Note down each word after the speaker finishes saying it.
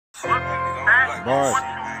Bars.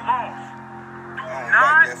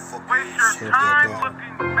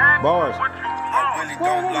 Bars. I really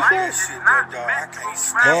don't like that shit, dog. I can't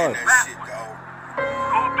stand that shit, dog.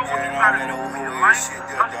 Yeah, all that old hood shit,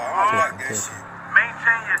 dog. I don't like that shit.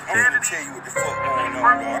 Maintain your I'm gonna tell you what the fuck going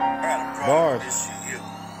on, dog. I got a problem with this shit here.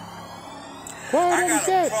 I got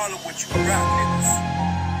a problem with you rap niggas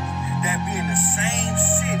that be in the same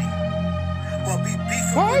city, but be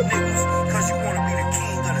beefing with niggas because you want to be the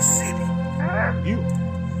king of the city.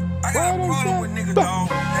 I got a problem with niggas, dog,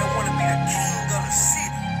 that want to be the king of the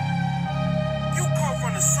city. You come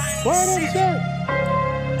from the same city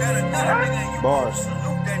that another nigga and you want to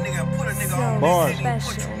salute that nigga and put a nigga on the city and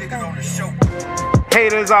put you niggas on the show.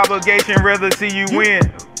 Haters' obligation, rather see you win.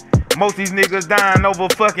 Most these niggas dying over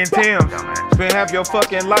fucking Timbs. Spend half your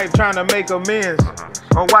fucking life trying to make amends.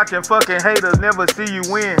 Or watching fucking haters never see you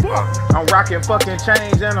win. I'm rocking fucking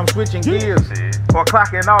chains and I'm switching gears. Or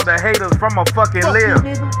clocking all the haters from a fucking lip.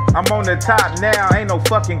 I'm on the top now, ain't no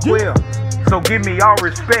fucking quill. So give me all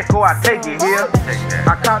respect or I take it here.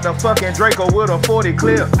 I caught the fucking Draco with a 40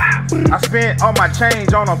 clip. I spent all my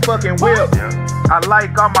change on a fucking whip. I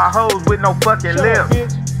like all my hoes with no fucking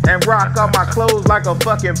lips. And rock all my clothes like a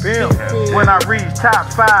fucking pimp. When I reach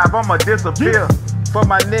top 5, I'ma disappear. For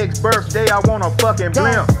my next birthday, I want a fucking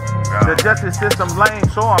blimp. The justice system's lame,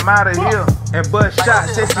 so I'm out of here. And bust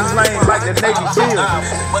shots, said you lame like the Navy SEALs.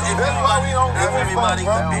 But if everybody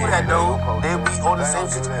do that though, they be on the same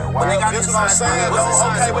situation. But they got this what I'm saying,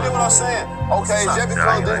 okay, but that's what I'm saying. Okay, just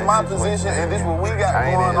because this is my position and this what we got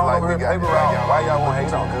going on over here, paper route, why y'all want to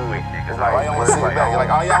hate on good? It's like, why y'all want to sit back?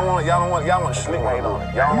 Like, all y'all want to slick hate on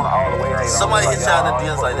it. Y'all want to all the way hate on it. Somebody hit y'all in the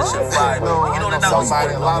DMs like, this shit fire. You know that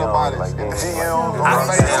Somebody, a lot of bodies.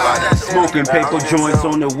 Smoking paper joints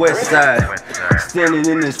on the west side. Standing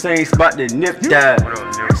in the same spot that Nip died.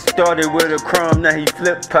 Started with a crumb, now he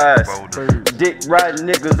flip pies. Dick riding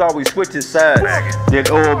niggas always switching sides.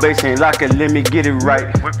 That old bass ain't locking, let me get it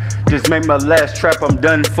right. Just made my last trap, I'm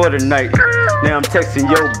done for the night. Now I'm texting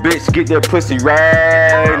yo bitch, get that pussy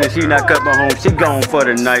right. And she not coming home, she gone for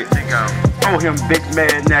the night. On him big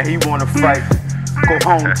man, now he wanna fight. Go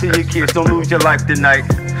home to your kids, don't lose your life tonight.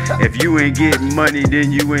 If you ain't getting money,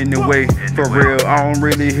 then you in the way. For real, I don't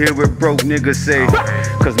really hear what broke niggas say.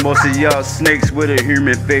 Cause most of y'all snakes with a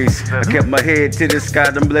human face. I kept my head to the sky,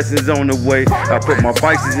 them blessings on the way. I put my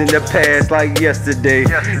vices in the past like yesterday.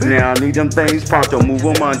 Now I need them things pronto, move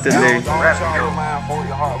them on today.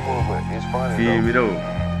 Feel me though.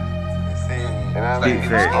 Big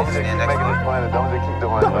facts. Most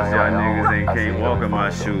y'all niggas can't walk in my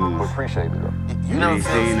shoes. Appreciate it though. You ain't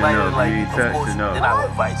seen enough, you ain't touched enough. Then I would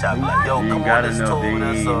invite y'all like, yo, you ain't got enough, then you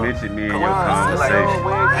ain't mentioned me in your conversation.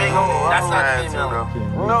 That's not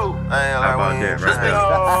female. No. How about that, right?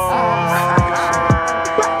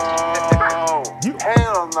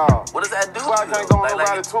 Hell no. What does that do? I can't go on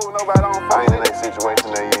nobody too, nobody don't fight. I ain't in that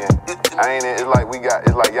situation they in. I ain't in, it's like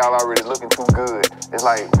it's like y'all already looking too good. It's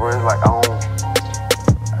like, bro, it's like I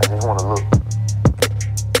just wanna look